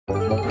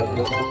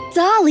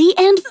Dolly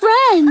and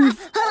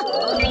Friends!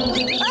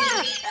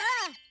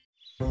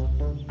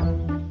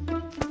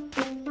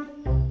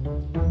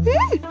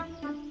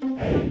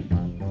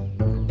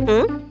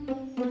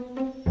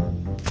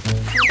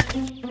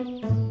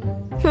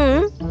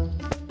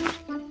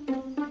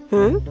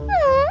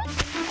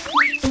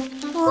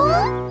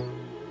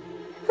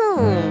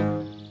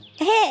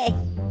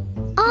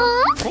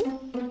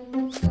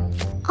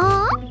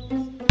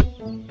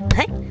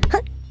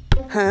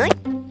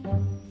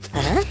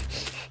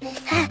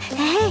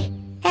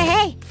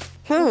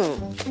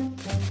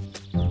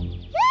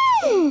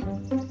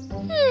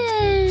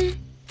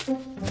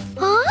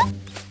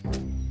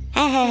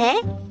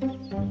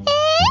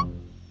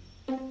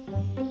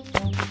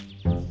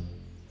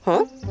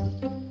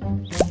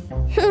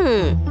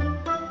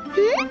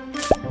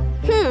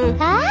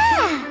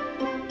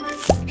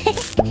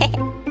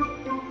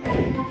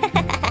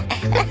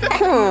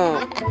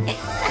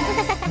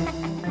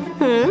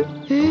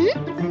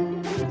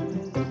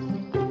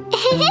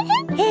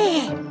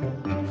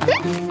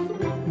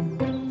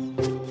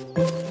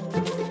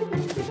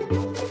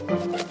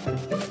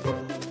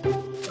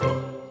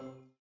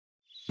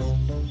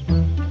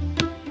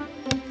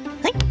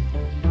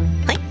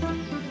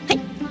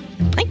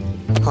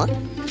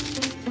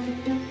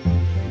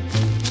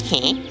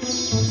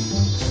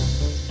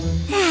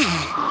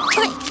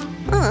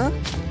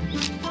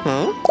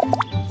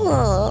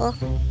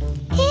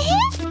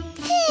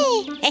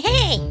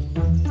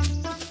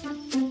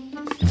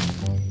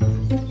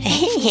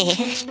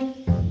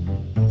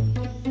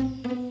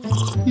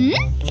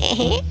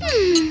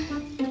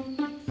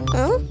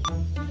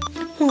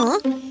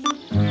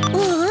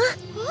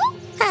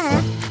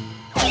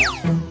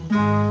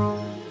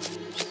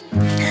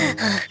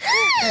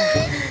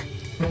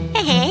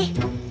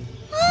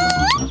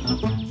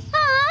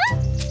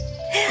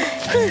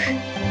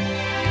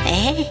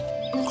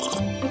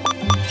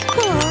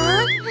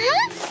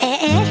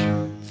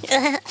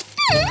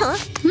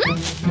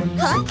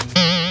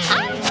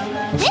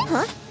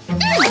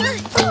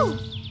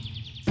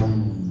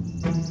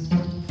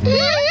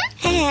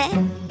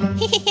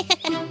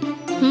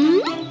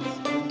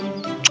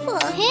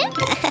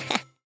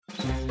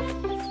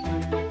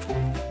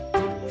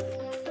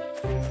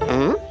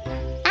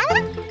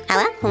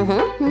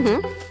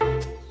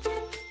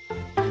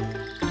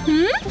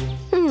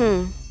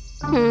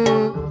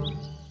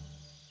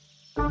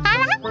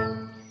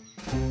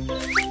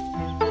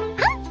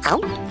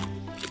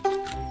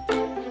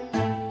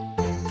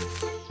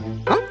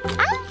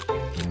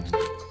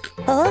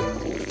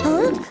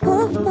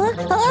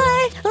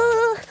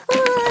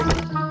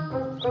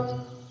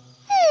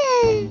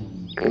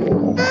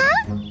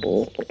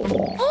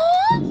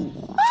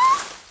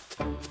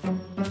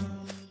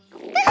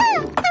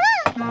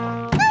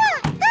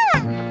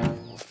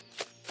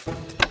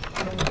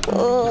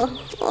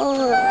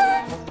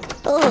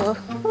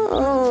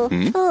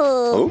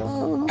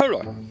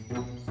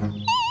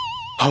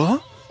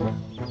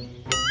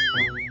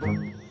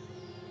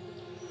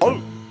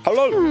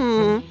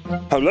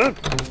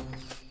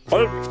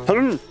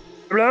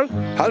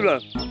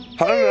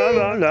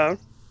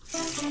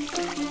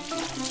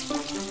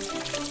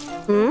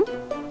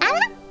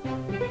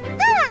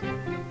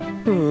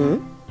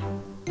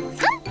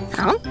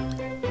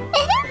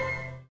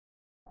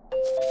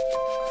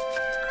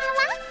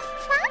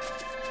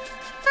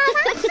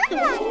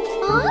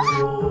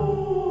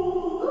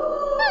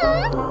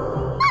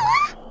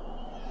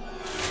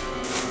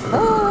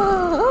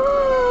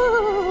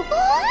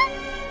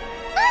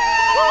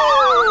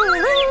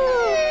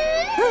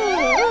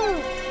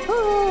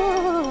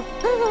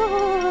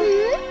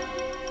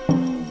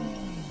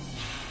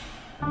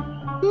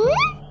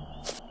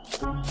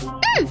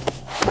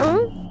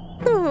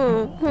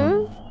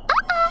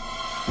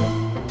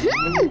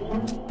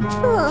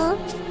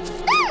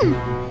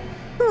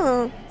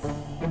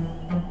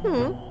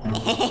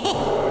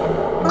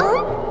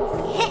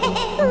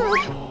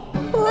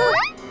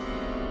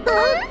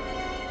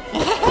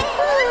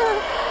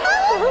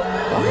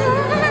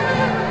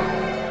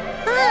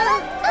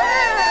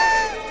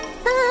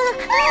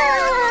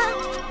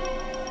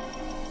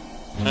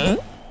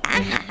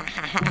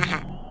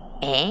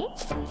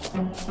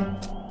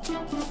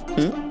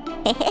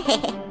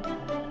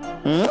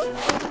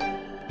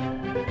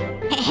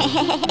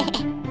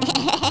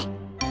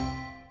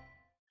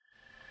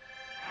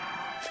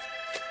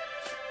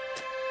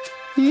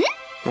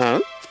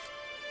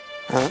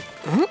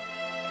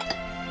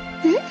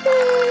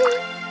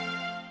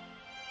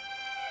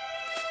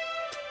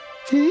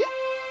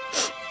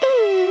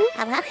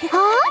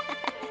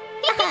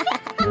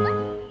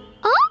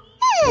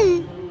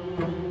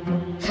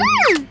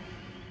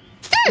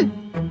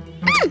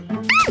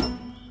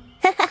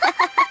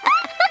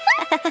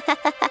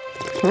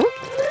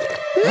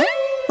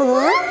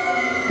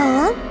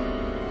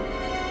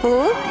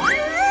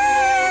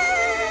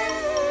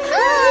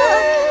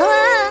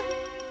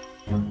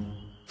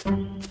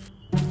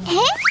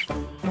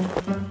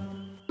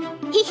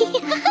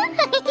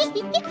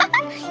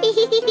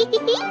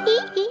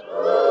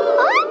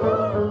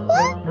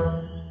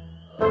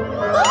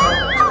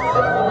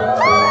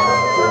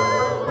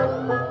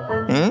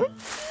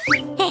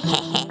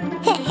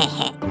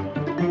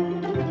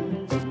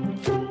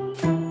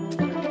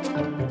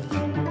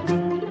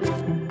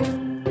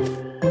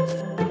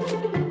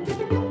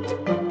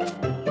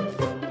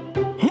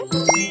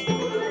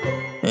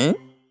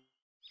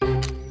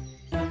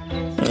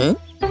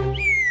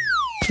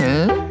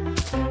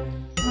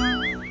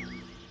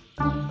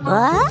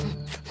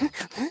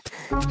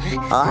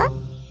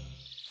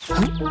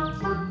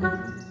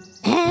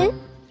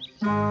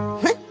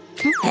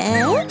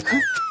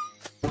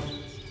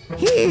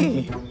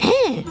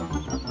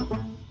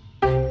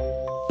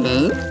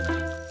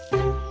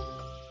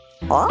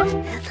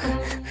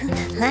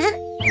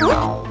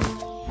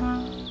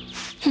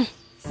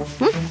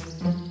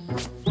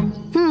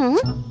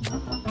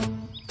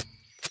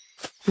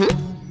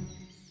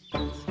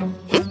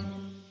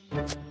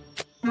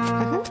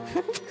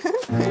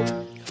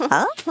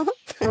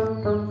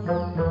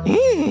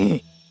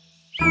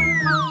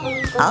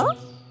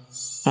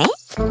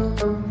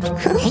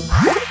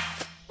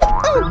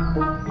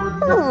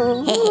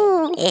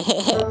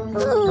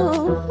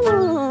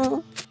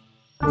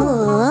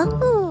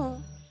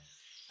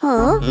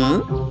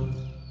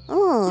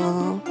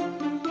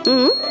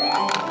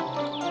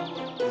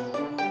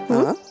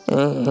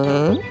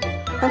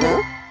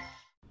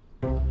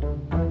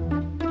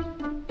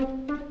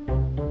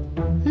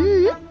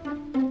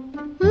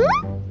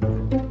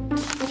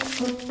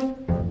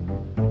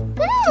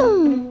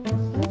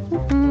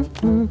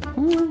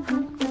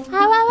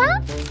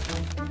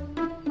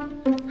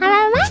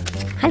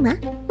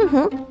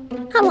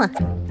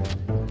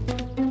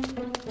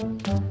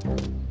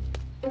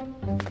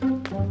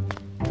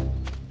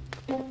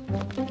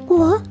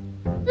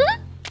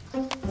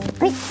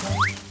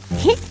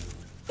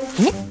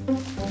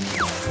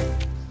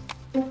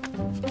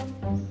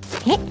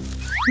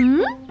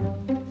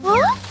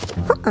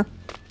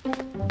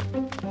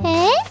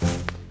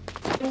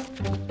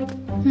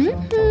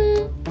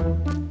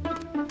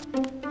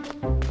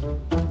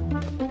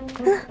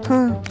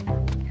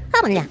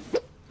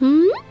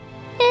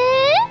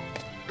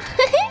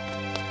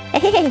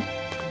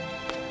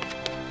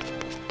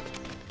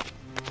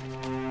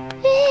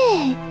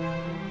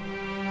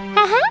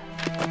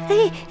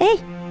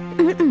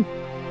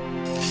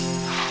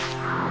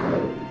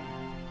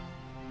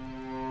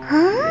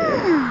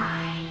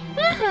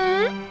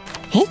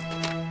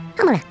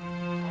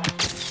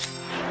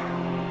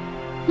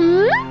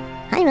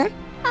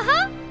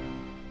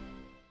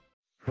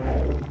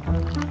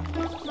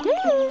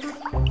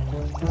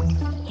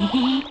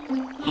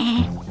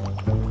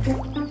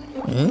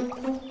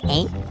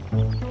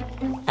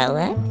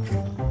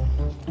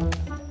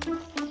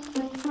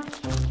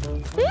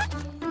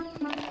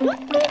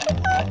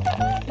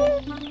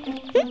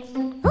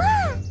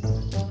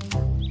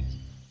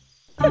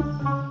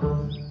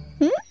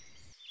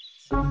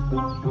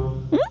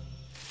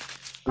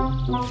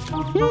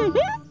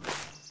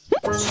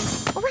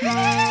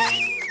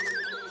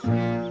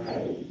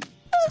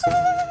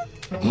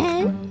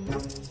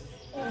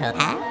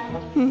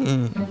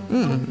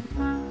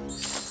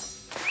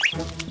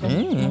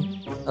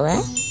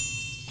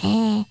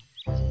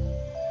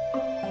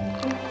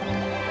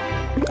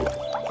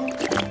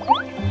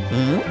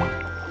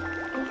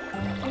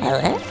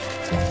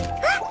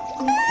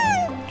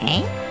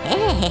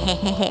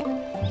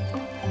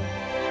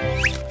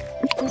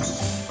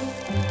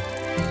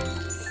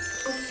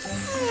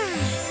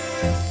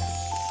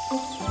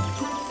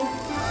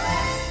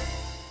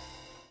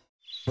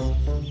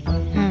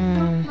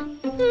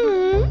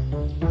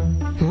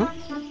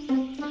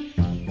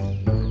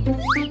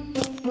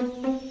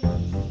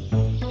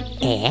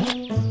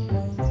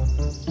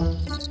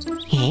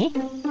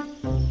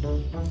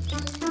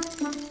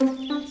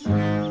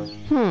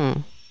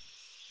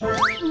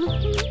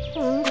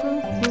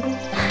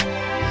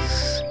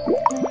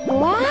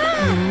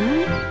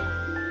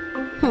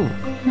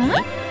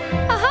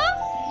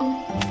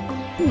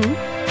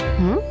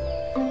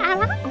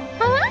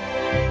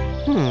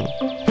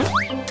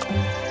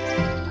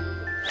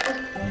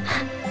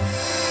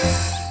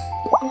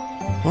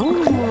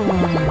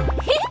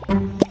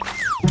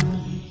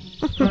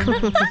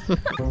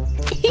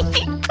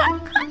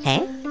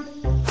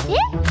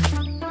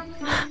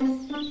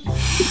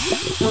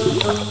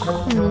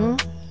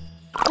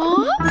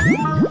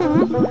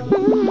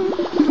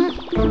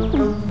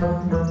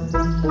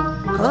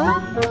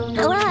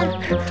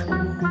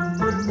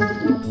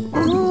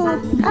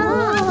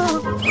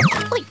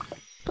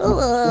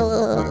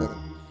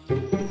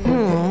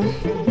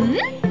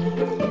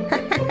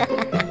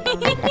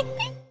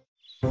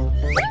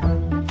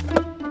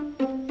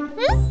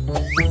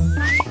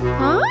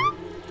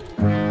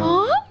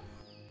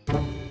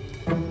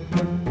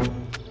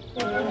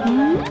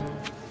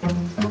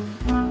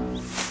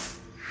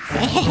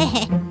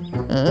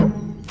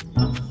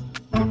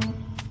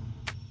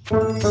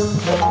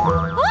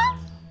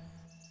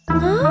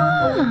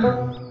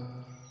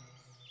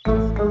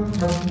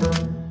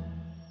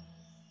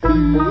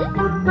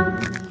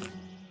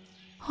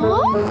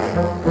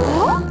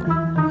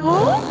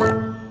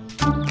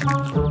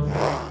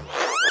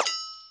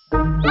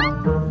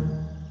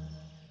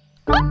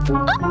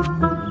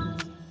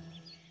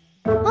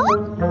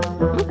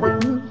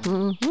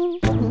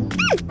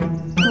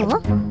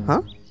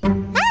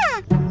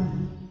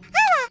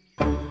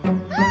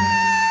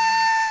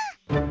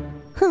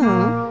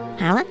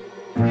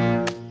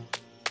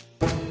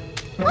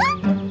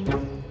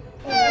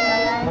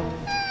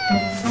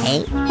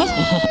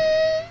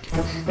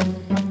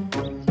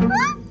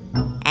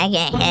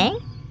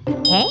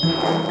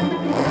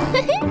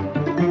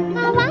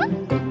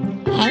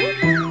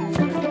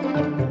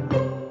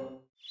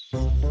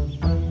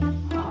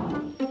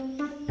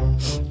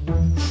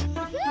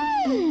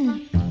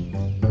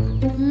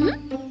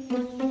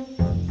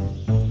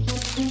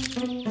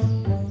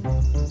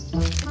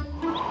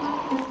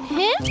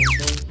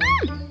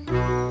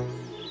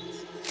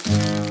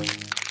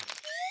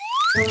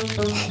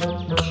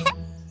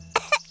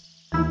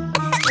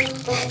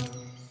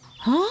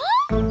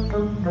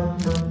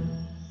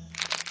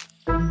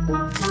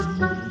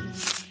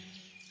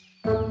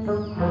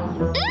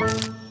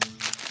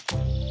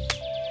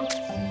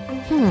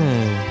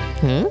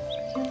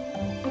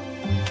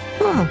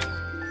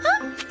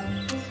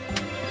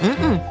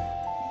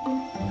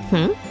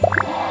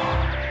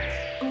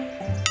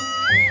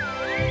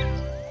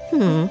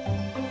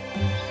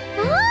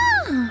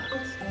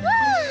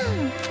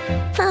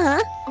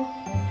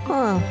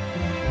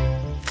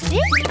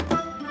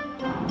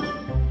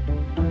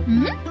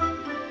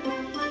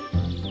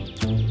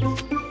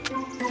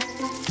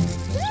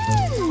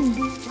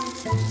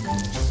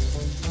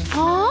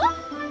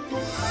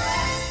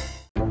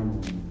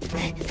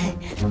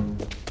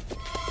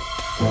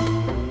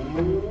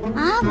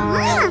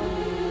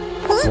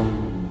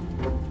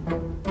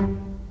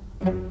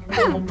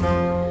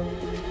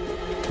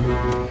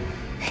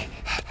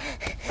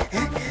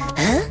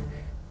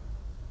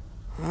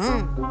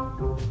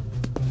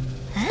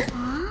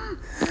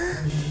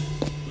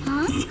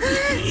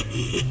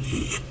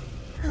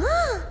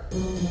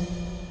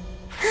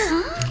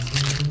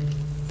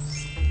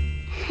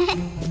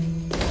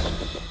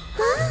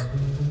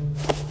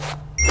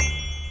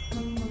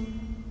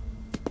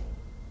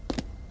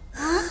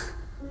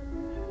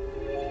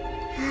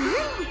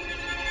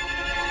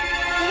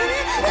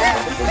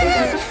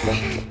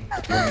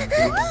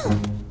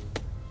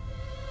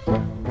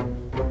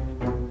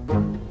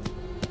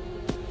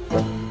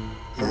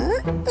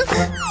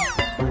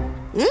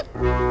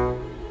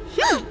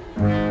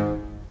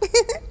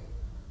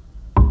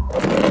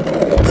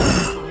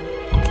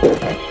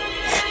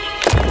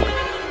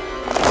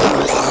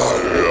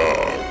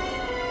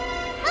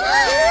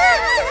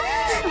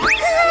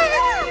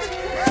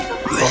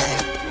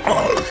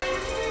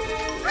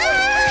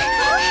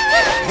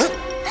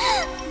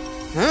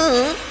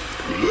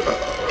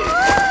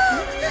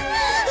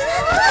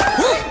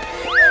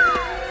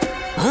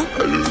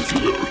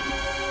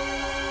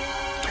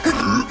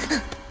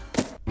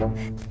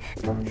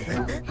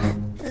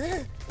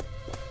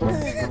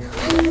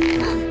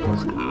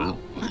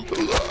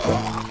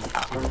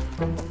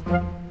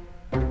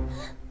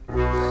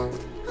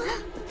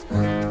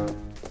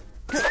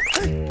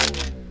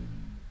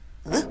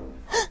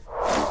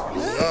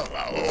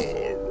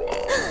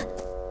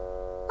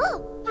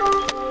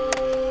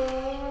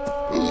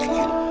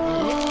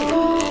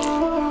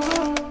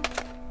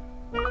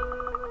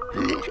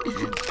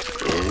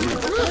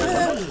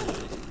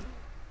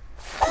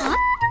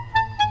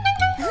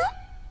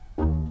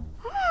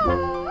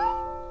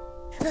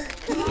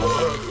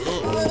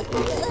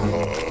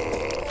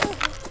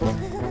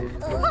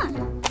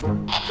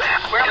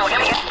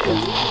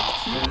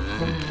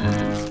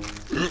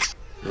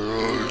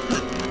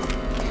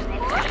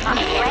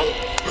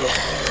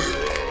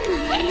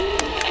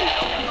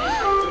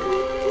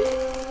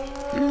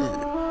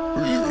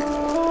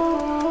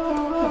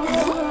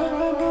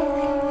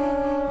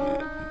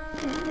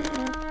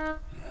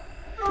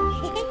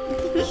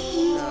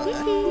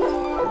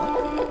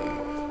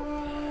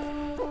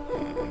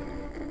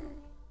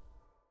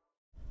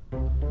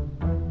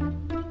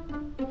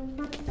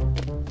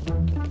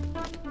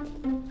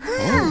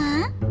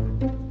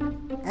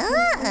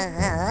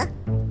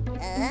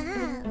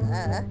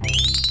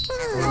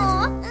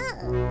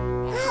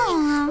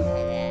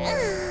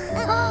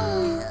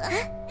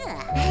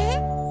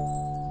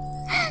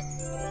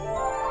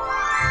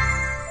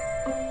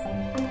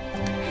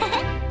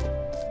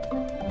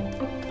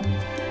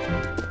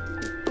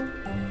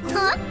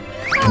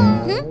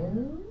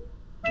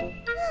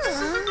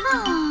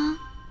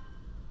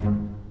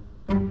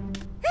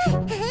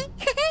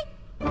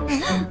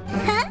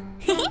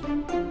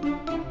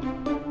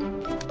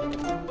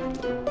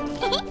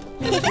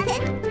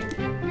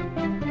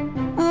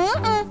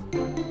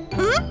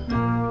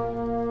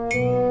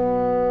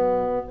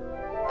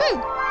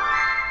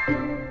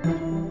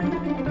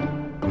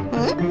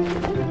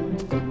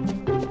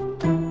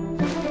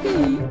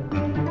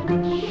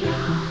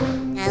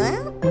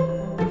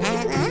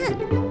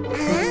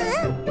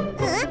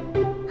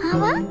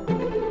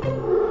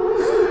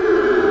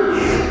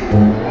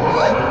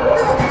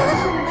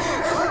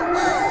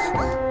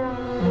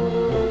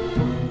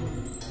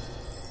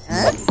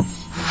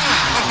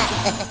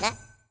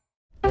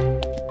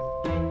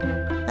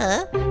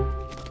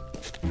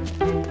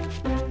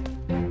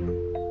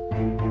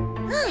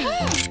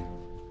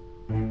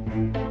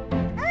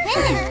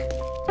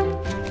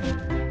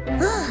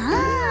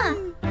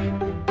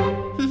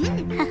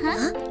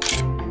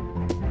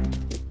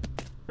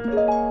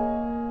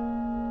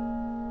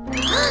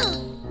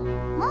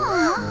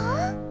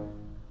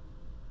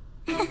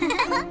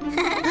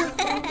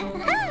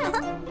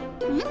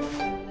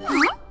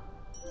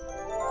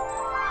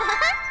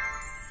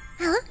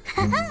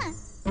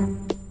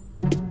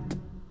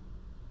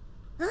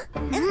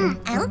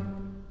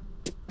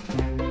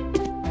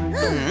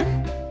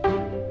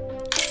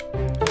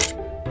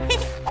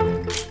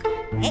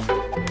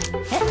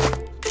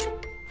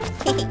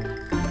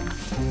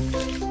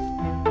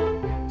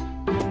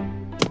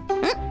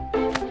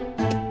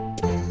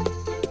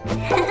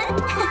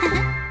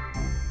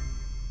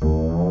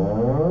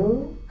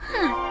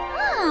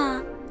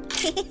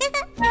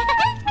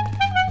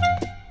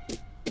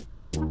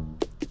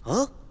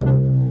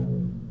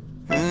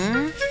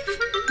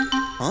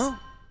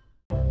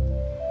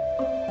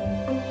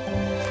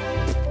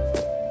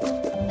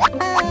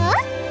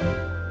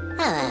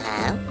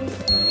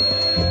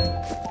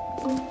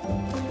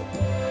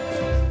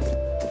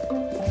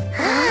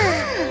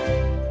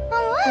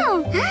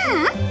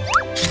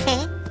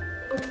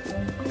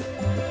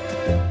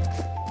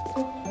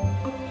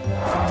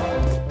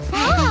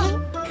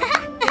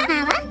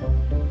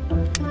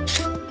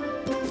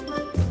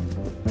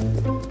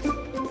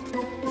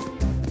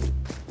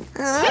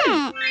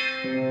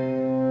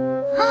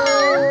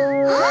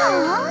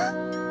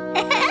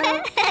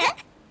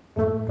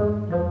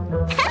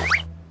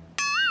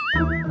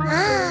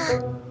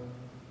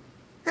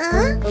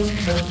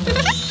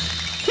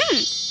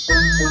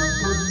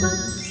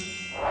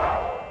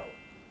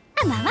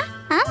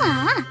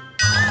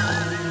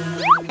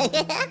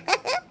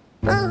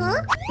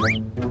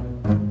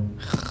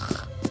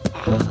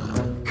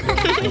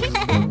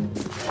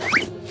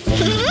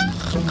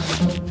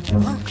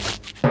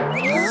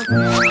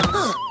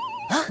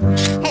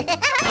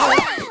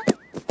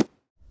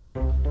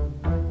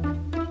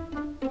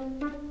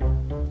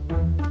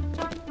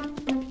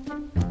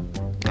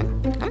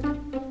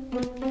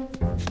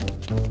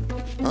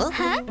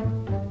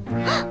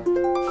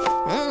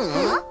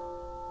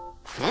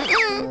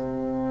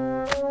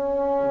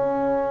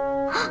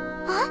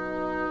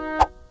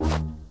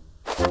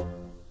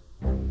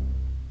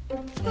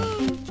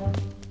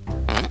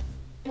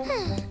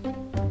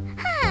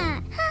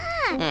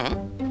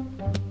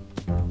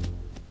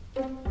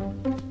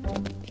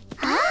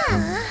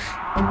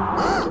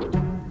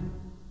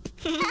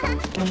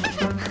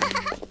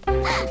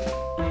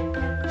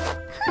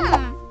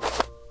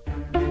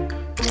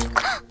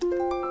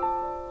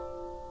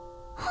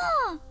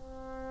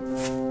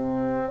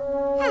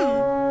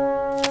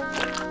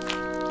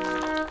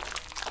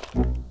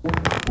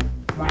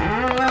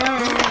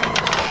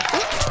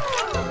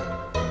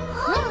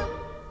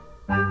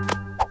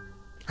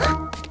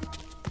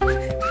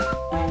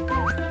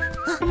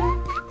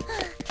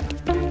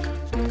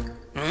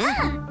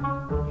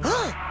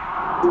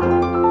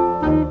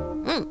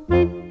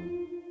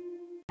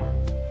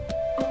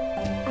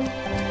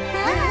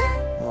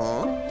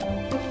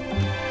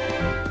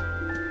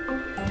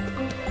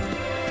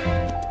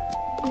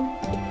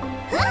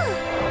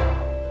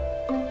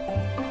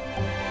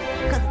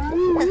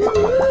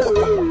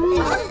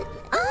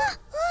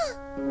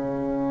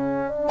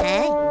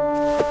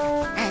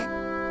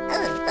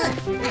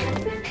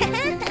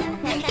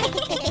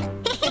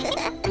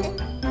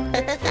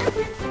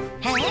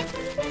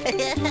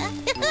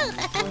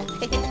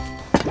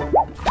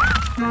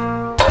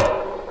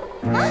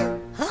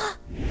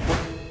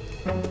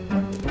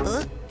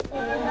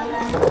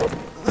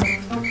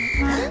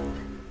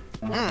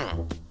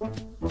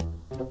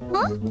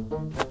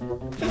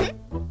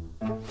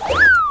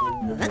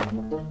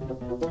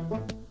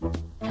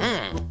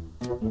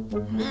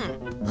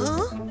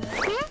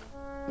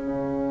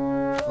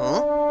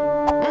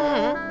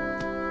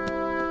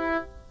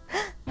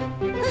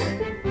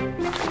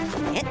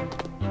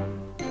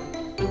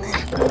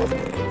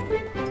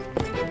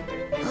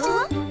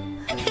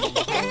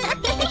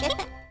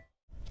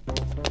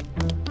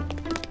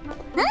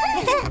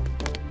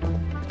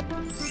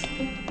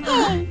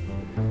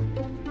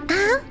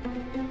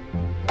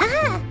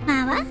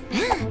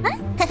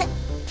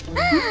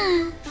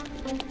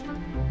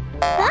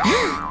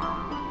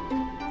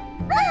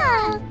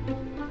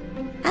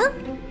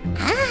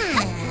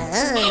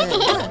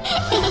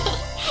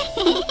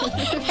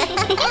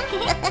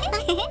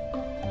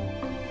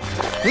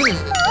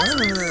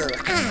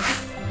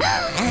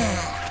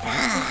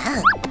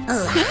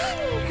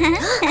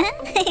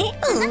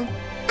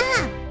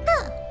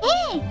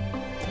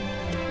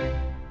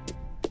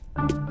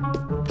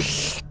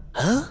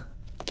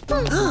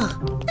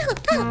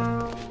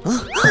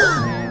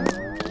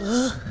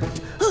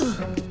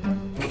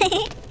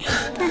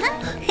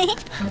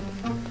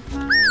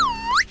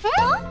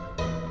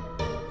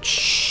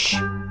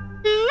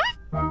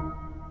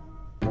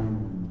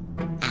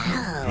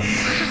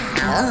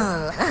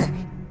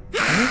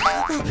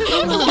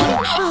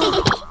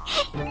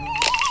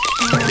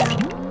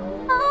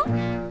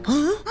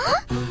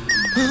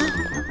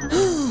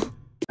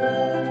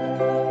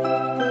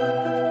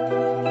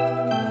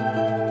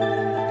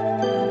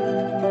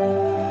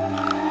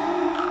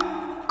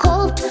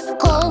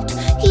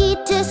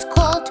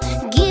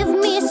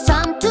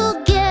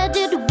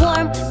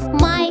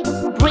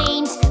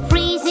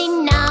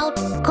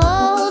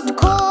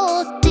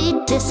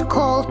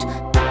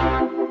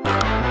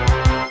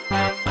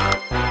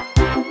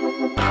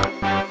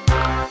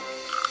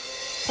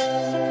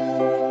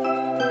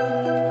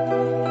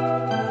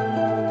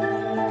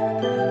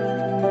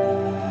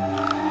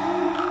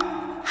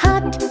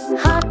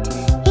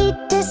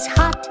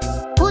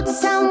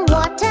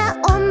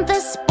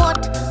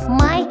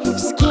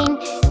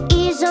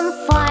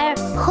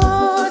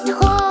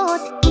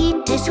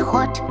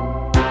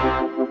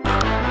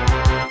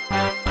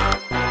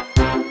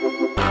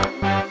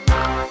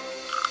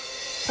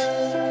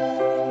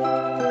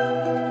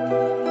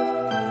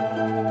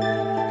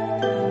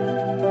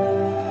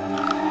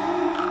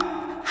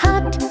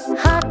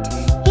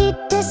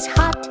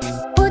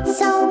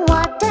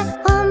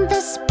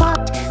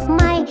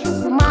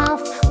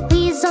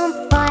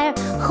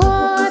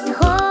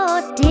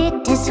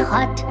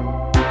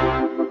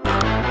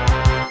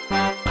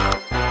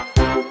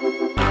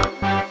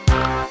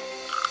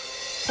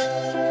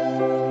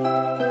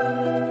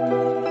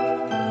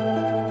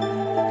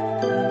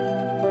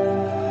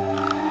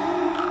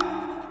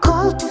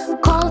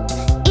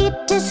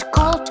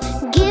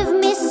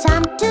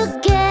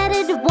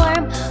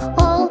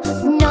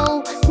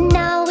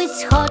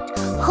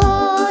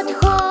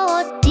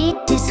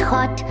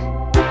 hot.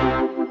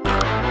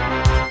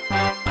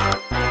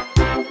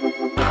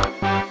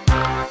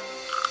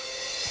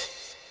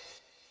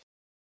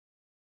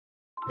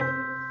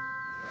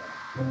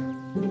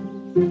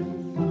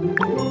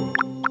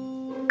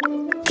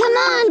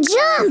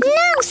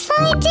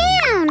 slide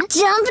down.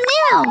 Jump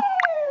now.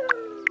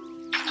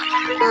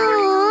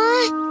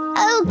 Aww.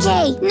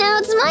 Okay, now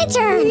it's my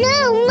turn.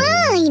 No,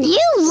 mine.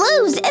 You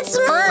lose. It's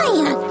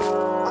mine.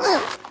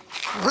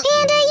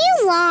 Panda, you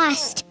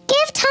lost.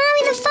 Give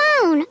Tommy the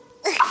phone.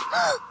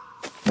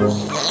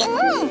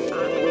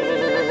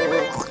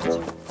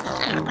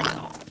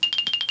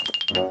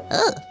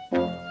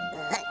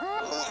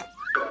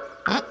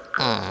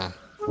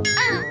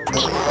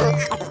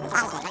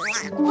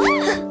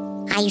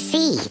 I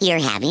see. You're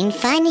having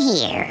fun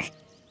here.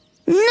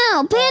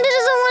 No, Panda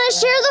doesn't want to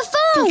share the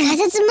phone. Because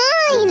it's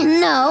mine.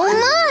 No,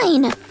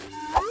 mine.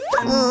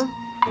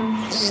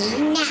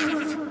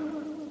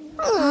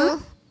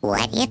 Enough.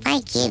 What if I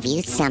give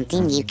you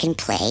something you can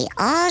play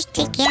all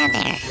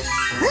together?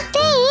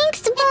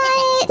 Thanks,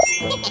 but...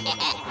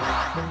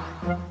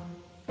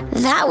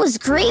 That was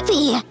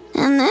creepy.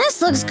 And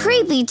this looks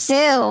creepy,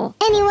 too.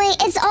 Anyway,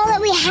 it's all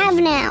that we have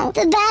now.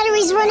 The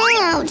batteries run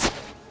out.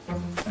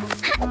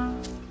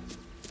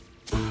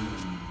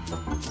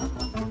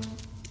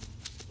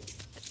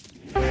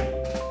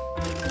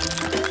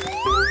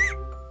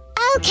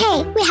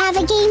 Okay, we have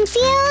a game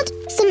field,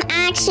 some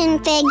action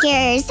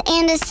figures,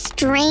 and a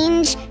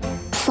strange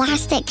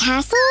plastic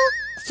castle?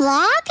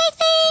 Flock, I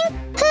think?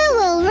 Who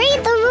will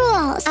read the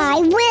rules? I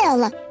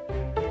will.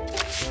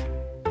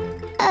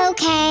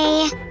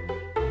 Okay.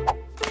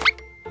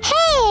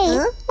 Hey,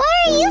 why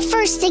are you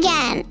first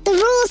again? The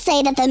rules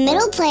say that the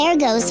middle player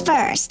goes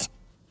first.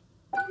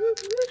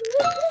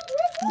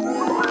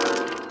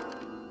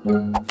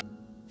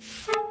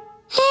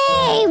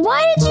 Hey,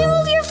 why did you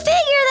move your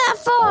figure that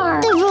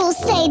far? The rules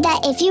say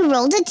that if you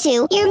rolled a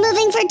 2, you're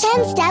moving for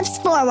 10 steps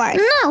forward.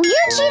 No,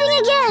 you're cheating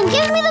again.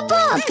 Give me the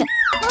book.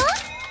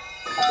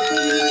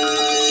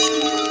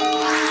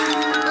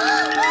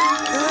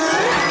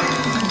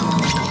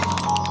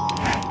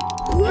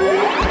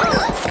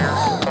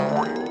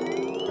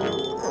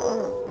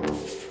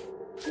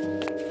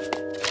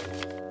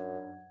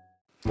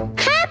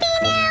 Happy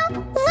now?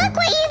 Look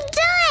what you've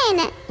done.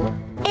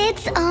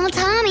 It's all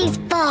Tommy's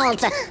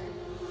fault.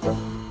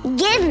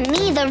 Give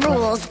me the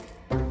rules.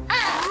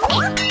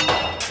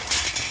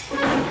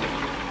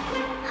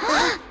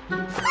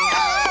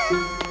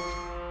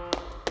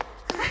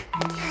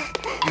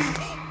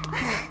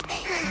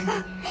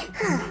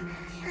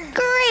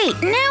 Great!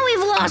 Now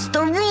we've lost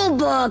the rule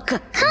book.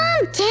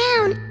 Calm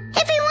down.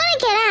 If we want to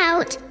get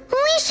out,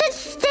 we should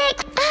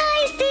stick. I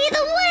see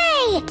the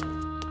way.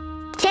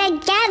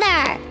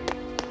 Together.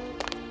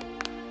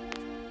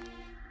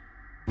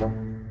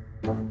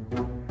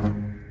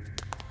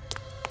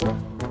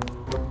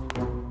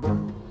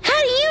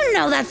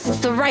 That's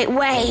the right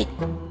way.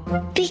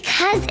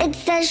 Because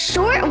it's the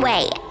short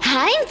way.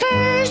 I'm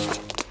first.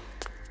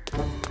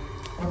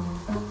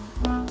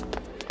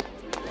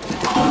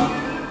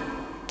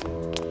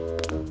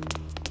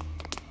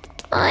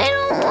 I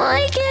don't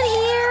like it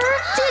here.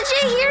 Did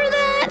you hear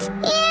that?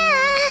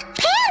 Yeah.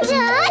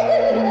 Panda!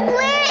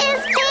 Where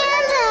is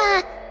Panda?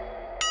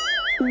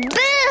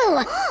 Boo!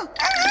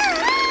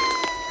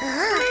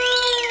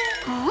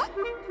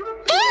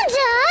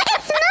 Panda,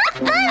 it's not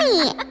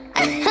funny.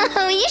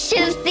 Oh, you should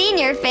have seen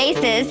your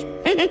faces.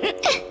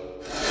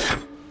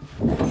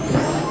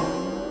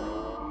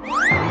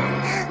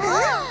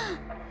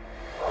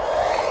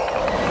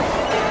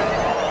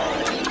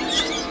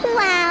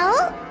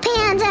 Well,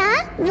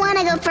 Panda,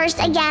 wanna go first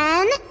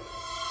again?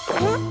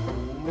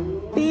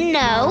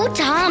 No,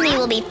 Tommy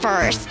will be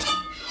first.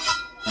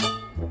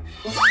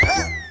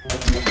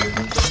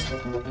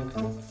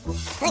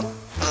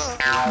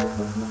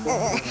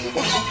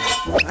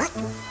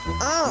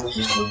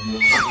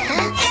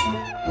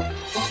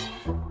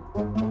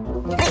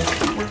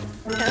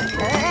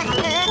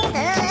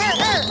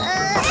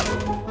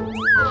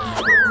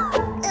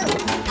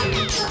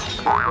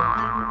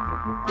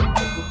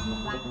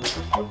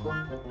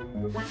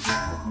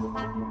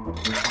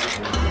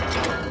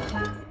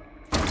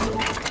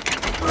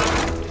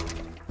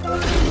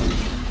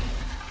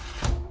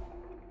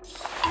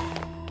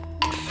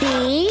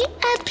 See?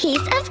 A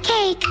piece of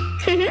cake.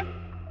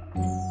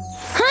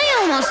 I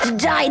almost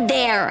died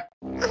there.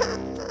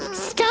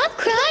 Stop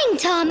crying,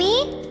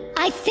 Tommy.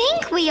 I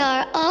think we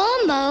are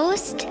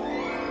almost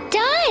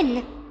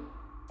done.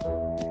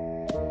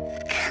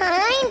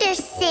 Kinda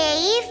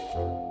safe.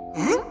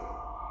 Huh?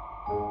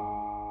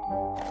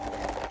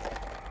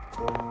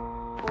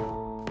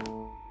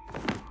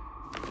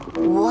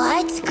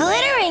 What's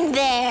glittering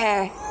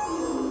there?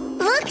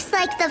 Looks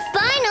like the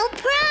final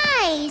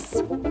prize.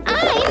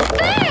 I'm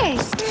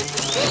first.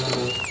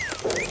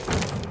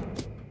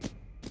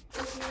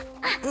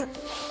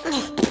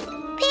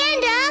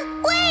 Panda,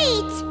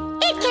 wait!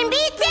 It can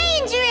be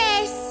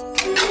dangerous.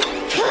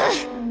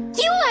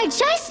 You are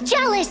just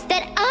jealous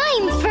that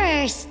I'm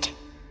first.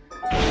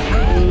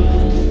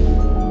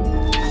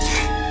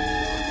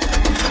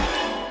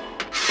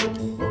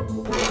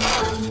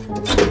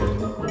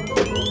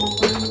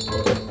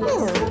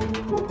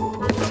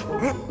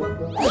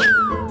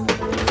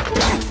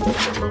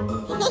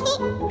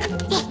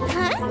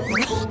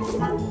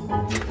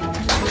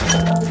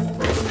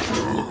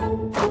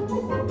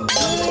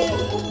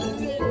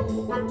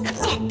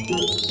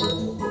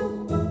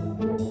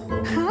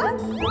 Huh?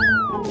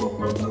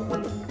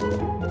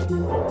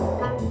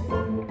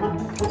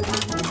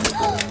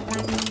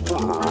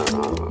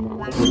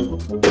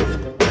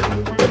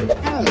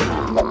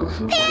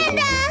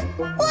 Panda!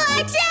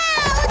 Watch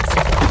out!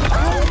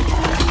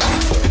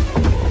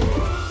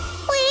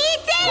 We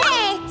did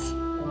it!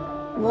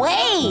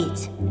 Wait!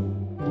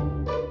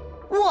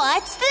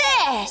 What's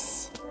this?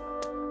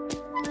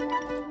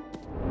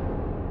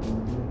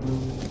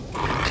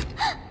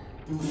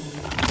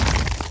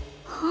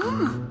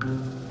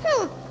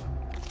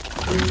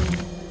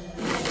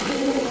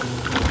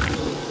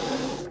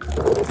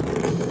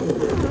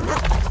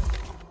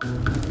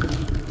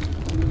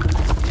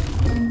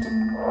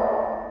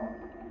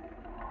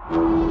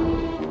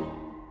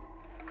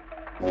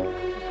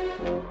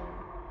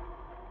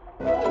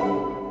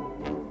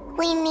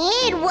 We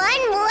need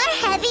one more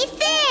heavy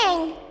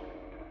thing.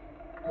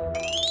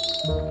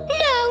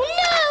 No!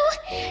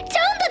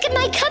 Don't look at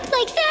my cup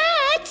like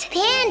that!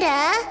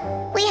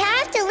 Panda, we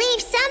have to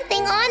leave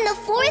something on the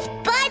 4th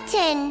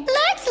button.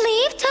 Let's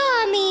leave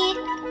Tommy.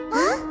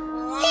 Huh?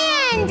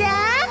 Panda!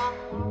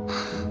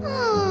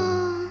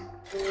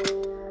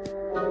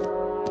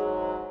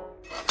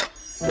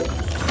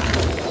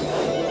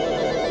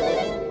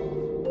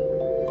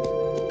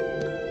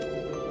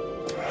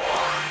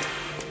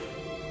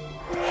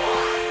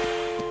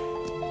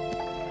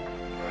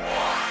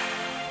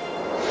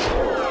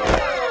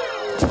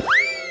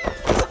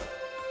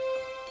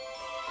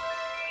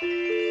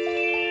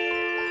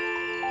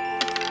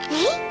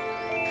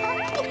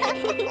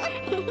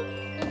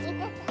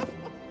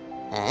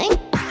 Huh?